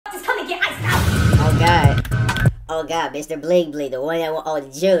Oh God, Mr. Bling Bling, the one that want all the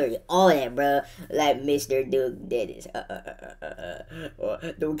jewelry, all that, bro. Like Mr. Duke Dennis.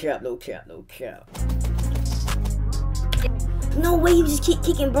 No cap, no cap, no cap. No way you just keep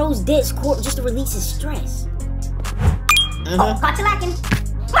kicking bro's dead corpse just to release his stress. Oh, caught you lacking.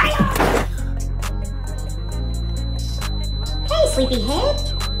 Hey, sleepyhead.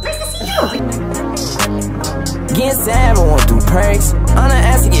 Nice to see you. Getting sad, I won't do pranks. On the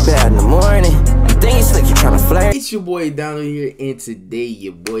ass to get bad in the morning. You think it's slick, you tryna flirt. It's your boy Donald here, and today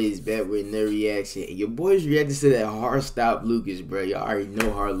your boy is back with another reaction. And your boy's reacting to that HARDSTOP Lucas, bro. Y'all already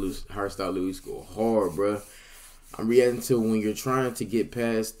know HARDSTOP Lucas go hard, bro. I'm reacting to when you're trying to get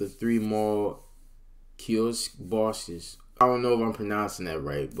past the 3 mall kiosk bosses. I don't know if I'm pronouncing that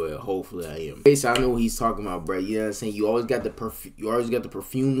right, but hopefully I am. Basically, I know what he's talking about, bro. You know what I'm saying? You always got the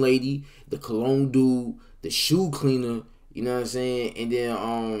perfume lady, the cologne dude, the shoe cleaner. You know what I'm saying? And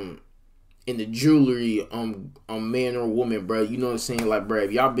then in the jewelry, man or woman, bro. You know what I'm saying? Like, bro,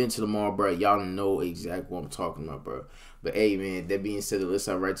 if y'all been to the mall, bro, y'all know exactly what I'm talking about, bro. But hey, man, that being said, let's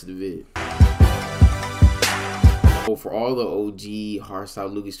hop right to the vid. For all the OG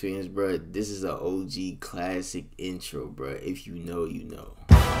HARDSTOP Lucas fans, bro, this is an OG classic intro, bro. If you know, you know.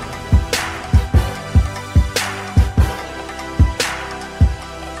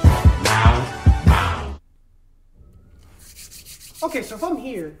 Okay, so if I'm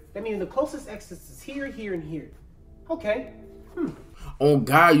here, that means the closest exits is here, here, and here. Okay. On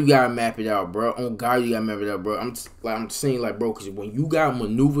God, you gotta map it out, bro. On God, you gotta map it out, bro. I'm saying, like, bro, because when you gotta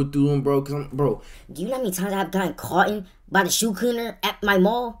maneuver through them, bro, bro. Do you know how many times I've gotten caught in by the shoe cleaner at my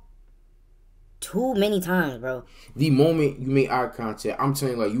mall? Too many times, bro. The moment you make eye contact, I'm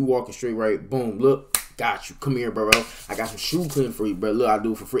telling you, like, you walking straight right, boom, look, got you. Come here, bro. I got some shoe cleaning for you, bro. Look, I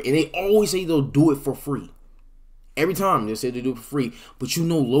do it for free. And they always say they'll do it for free. Every time they say they do it for free. But you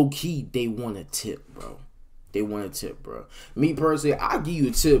know, low-key, they want a tip, bro. They want a tip, bro. Me personally, I'll give you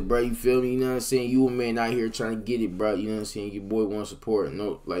a tip, bro. You feel me? You know what I'm saying? You a man out here trying to get it, bro. You know what I'm saying? Your boy wants support.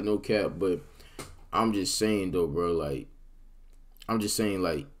 No, like, no cap. But I'm just saying, though, bro. Like, I'm just saying,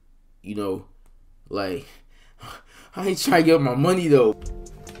 like, you know, like, I ain't trying to get my money, though.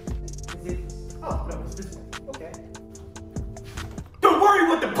 Oh, no, it's this way. Okay. Don't worry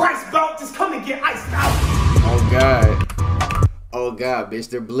with the price belt. Just come and get iced out. Oh, God. Oh God,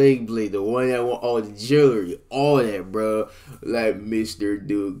 Mr. Bling Bling, the one that want all the jewelry, all that, bro. Like Mr.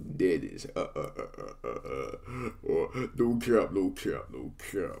 Duke Dennis. No cap, no cap, no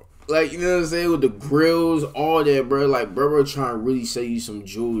cap. Like, you know what I'm saying? With the grills, all that, bro. Like, bro, trying to really sell you some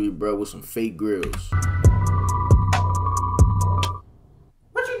jewelry, bro, with some fake grills.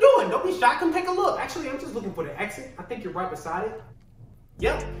 What you doing? Don't be shy. Come take a look. Actually, I'm just looking for the exit. I think you're right beside it.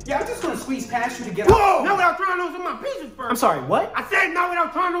 Yep. Yeah, I'm just gonna squeeze past you to get out. Whoa! Not without trying on some of my pieces first. I'm sorry, what? I said not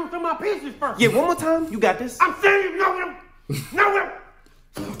without trying on some of my pieces first. Yeah, one more time. You got this. I'm saying not without.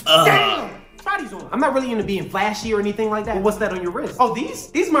 Damn! Try these on. I'm not really into being flashy or anything like that. Well, what's that on your wrist? Oh,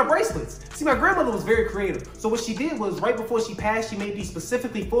 these? These are my bracelets. See, my grandmother was very creative. So what she did was right before she passed, she made these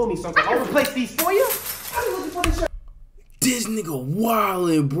specifically for me. So I can replace these for you. I was looking for this shirt. This nigga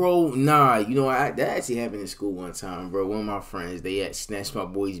wildin', bro. Nah, you know, that actually happened in school one time, bro. One of my friends, they had snatched my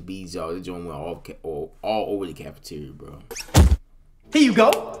boy's beads out. The joint went all over the cafeteria, bro. Here you go.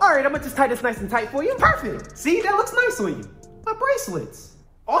 All right, I'm gonna just tie this nice and tight for you. Perfect. See, that looks nice on you. My bracelets.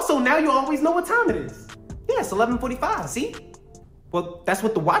 Also, now you always know what time it is. Yeah, it's 11:45, see? Well, that's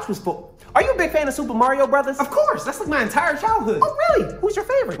what the watch was for. Are you a big fan of Super Mario Brothers? Of course, that's like my entire childhood. Oh, really? Who's your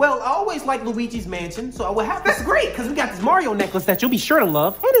favorite? Well, I always liked Luigi's Mansion, so I would have. That's great, because we got this Mario necklace that you'll be sure to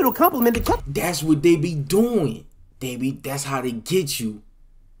love, and it'll complement the. That's what they be doing. That's how they get you.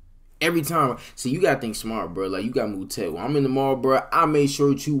 Every time. See, you gotta think smart, bro. Like, you gotta move tech. When I'm in the mall, bro, I make sure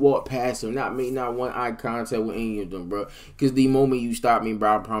that you walk past them, not make not one eye contact with any of them, bro. Because the moment you stop me,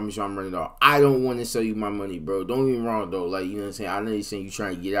 bro, I promise you I'm running off. I don't want to sell you my money, bro. Don't get me wrong, though. Like, you know what I'm saying? I know you're saying you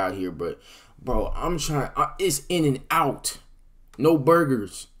trying to get out here, but, bro, I'm trying. It's in and out. No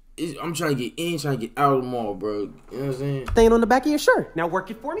burgers. I'm trying to get in, trying to get out of the mall, bro. You know what I'm saying? Staying on the back of your shirt. Now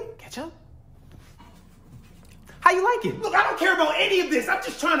work it for me. Catch up. How you like it? Look, I don't care about any of this. I'm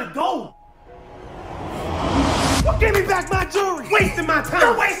just trying to go. Well, give me back my jewelry. Wasting my time.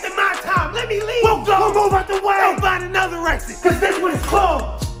 You're wasting my time. Let me leave. We'll go. We'll move out the way. Go find another exit. Because this one is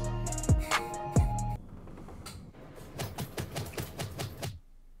closed.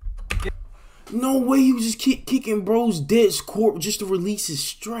 No way you just keep kicking bro's dead corpse just to release his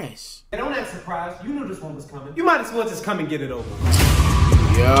stress. Hey, don't act surprised. You knew this one was coming. You might as well just come and get it over.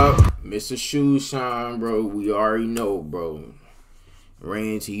 Yup, Mr. Shoe Shine, bro. We already know, bro. Ran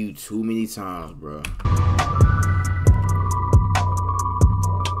into you too many times, bro.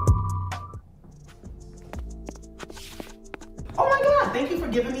 thank you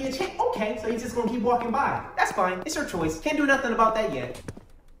for giving me a chance. Okay, so he's just gonna keep walking by. That's fine. It's your choice. Can't do nothing about that yet.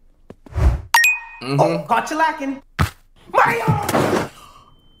 Oh, caught you lacking. Mario!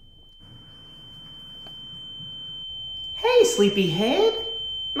 Hey, sleepyhead.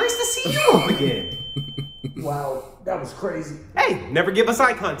 Nice to see you up again. Wow, that was crazy. Hey, never give us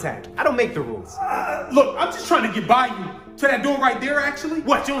eye contact. I don't make the rules. Look, I'm just trying to get by you. To that door right there, actually.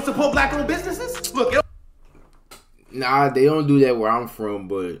 What, you don't support black-owned businesses? Look, Nah, they don't do that where I'm from,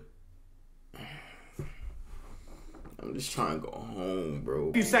 but I'm just trying to go home, bro.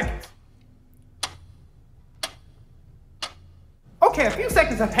 a few seconds. Okay, a few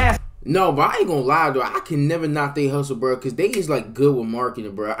seconds have passed. No, but I ain't gonna lie, though. I can never knock they hustle, bro, because they is, like, good with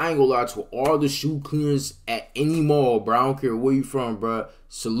marketing, bro. I ain't gonna lie to all the shoe cleaners at any mall, bro. I don't care where you from, bro.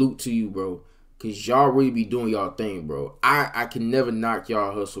 Salute to you, bro, because y'all really be doing y'all thing, bro. I can never knock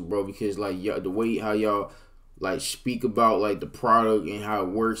y'all hustle, bro, because, like, the way how y'all, like, speak about, like, the product and how it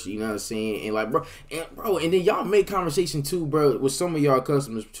works, you know what I'm saying? And, like, bro, and then y'all make conversation, too, bro, with some of y'all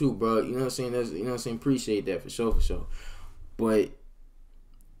customers, too, bro. You know what I'm saying? That's, you know what I'm saying? Appreciate that for sure, for sure. But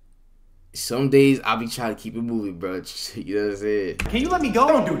some days I'll be trying to keep it moving, bro. You know what I'm saying? Can you let me go?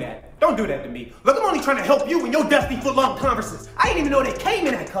 Don't do that. Don't do that to me. Look, I'm only trying to help you in your dusty foot-long Converses. I didn't even know they came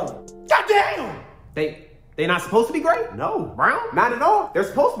in that color. Goddamn! They not supposed to be gray? No. Brown? Not at all. They're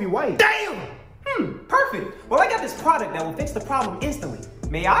supposed to be white. Damn! Perfect. Well, I got this product that will fix the problem instantly.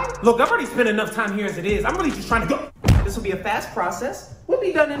 May I? Look, I've already spent enough time here as it is. I'm really just trying to go. This will be a fast process. We'll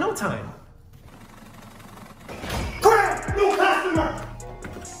be done in no time. Crap! New customer!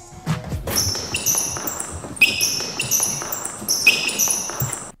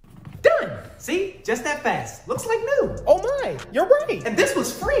 Done. See? Just that fast. Looks like new. Oh my, you're right. And this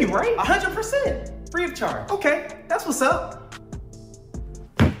was free, right? 100%. Free of charge. Okay, that's what's up.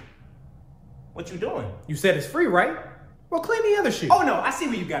 What you doing? You said it's free, right? Well, clean the other shoe. Oh no, I see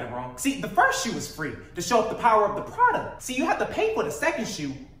where you got it wrong. See, the first shoe is free to show up the power of the product. See, you have to pay for the second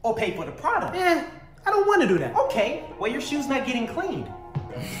shoe or pay for the product. I don't want to do that. Okay, well your shoe's not getting cleaned.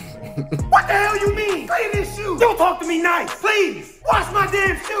 What the hell you mean? Clean this shoe! Don't talk to me nice, please! Wash my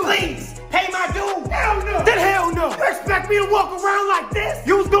damn shoe! Please, pay my due. Hell no! Then hell no! You expect me to walk around like this?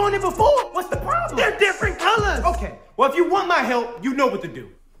 You was doing it before. What's the problem? They're different colors! Okay, well if you want my help, you know what to do.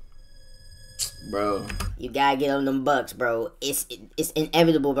 Bro. You gotta get on them bucks, bro. It's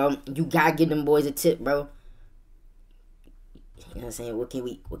inevitable, bro. You gotta give them boys a tip, bro. You know what I'm saying? What can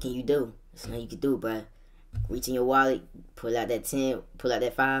you do? There's nothing you can do, bro. Reach in your wallet, pull out that 10, pull out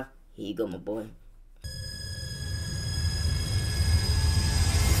that 5. Here you go, my boy.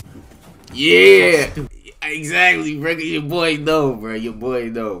 Yeah, exactly, bro. Your boy know, bro. Your boy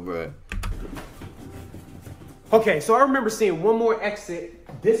know, bro. Okay, so I remember seeing one more exit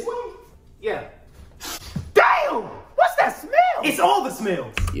this way. Yeah. Damn! What's that smell? It's all the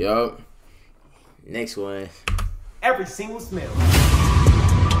smells. Yup. Next one. Every single smell.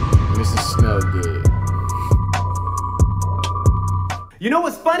 Mr. Smell Good. You know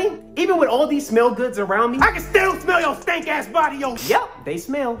what's funny? Even with all these smell goods around me, I can still smell your stank ass body, yo. yep, they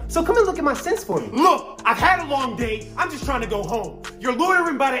smell. So come and look at my scents for me. Look, I've had a long day. I'm just trying to go home. You're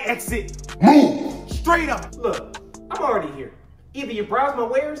loitering by the exit. Move! Straight up. Look, I'm already here. Either you browse my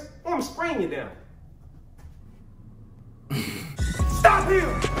wares or I'm spraying you down. Stop here!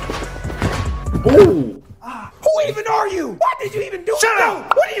 Ooh. Who even are you? What did you even do? Shut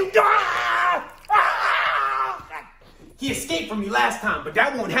up! What are you doing? He escaped from me last time, but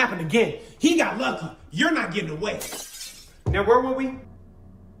that won't happen again. He got lucky. You're not getting away. Now, where were we?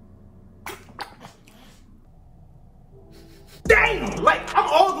 Damn! Like, I'm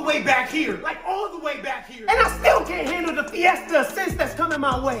all the way back here. Like, all the way back here. And I still can't handle the fiesta of sense that's coming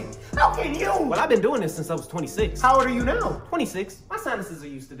my way. How can you? Well, I've been doing this since I was 26. How old are you now? 26. My sinuses are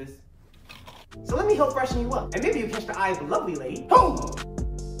used to this. So let me help freshen you up. And maybe you'll catch the eye of a lovely lady. Who?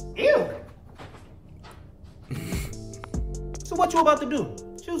 Ew. So what you about to do?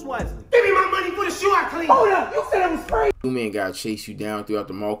 Choose wisely. Give me my money for the shoe I cleaned. Hold up, you said it was free. You man gotta chase you down throughout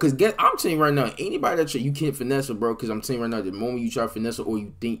the mall. Cause I'm telling you right now, anybody that you can't finesse her, bro. Cause I'm telling you right now, the moment you try to finesse her or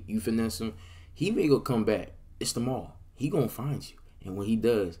you think you finesse him, he may go come back. It's the mall. He gonna find you, and when he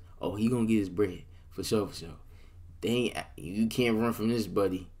does, oh, he gonna get his bread for sure, for sure. You can't run from this,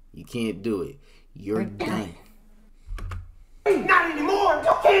 buddy. You can't do it. You're done. Not anymore.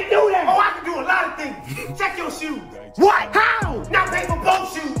 You can't do that. Oh, I can do a lot of things. Check your shoes. What? How? Now pay for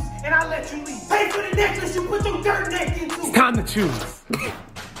both shoes, and I'll let you leave. Pay for the necklace you put your dirt neck into. It's time to choose.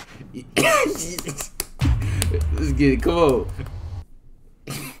 Let's get it. Come on.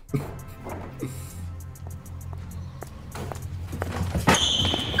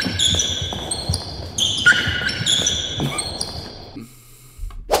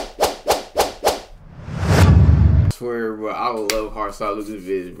 HARDSTOP Lucas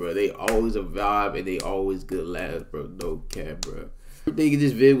vids, bro. They always a vibe and they always good laughs, bro. No cap, bro. Everything in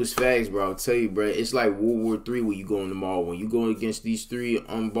this vid was facts, bro. I'll tell you, bro. It's like World War III when you go in the mall. When you going against these three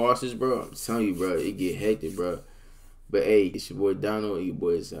bosses, bro, I'm telling you, bro, it get hectic, bro. But hey, it's your boy Donald and your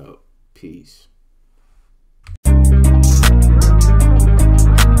boy is out. Peace.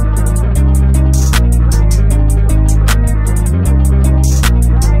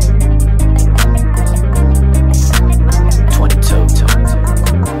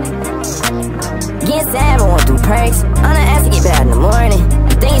 Perks. On the ass to get bad in the morning.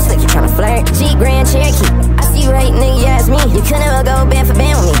 You think you slick, you tryna flirt. G Grand Cherokee. I see you right, nigga, you ask me. You could never go band for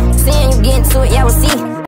band with me. Seeing you get into it, yeah.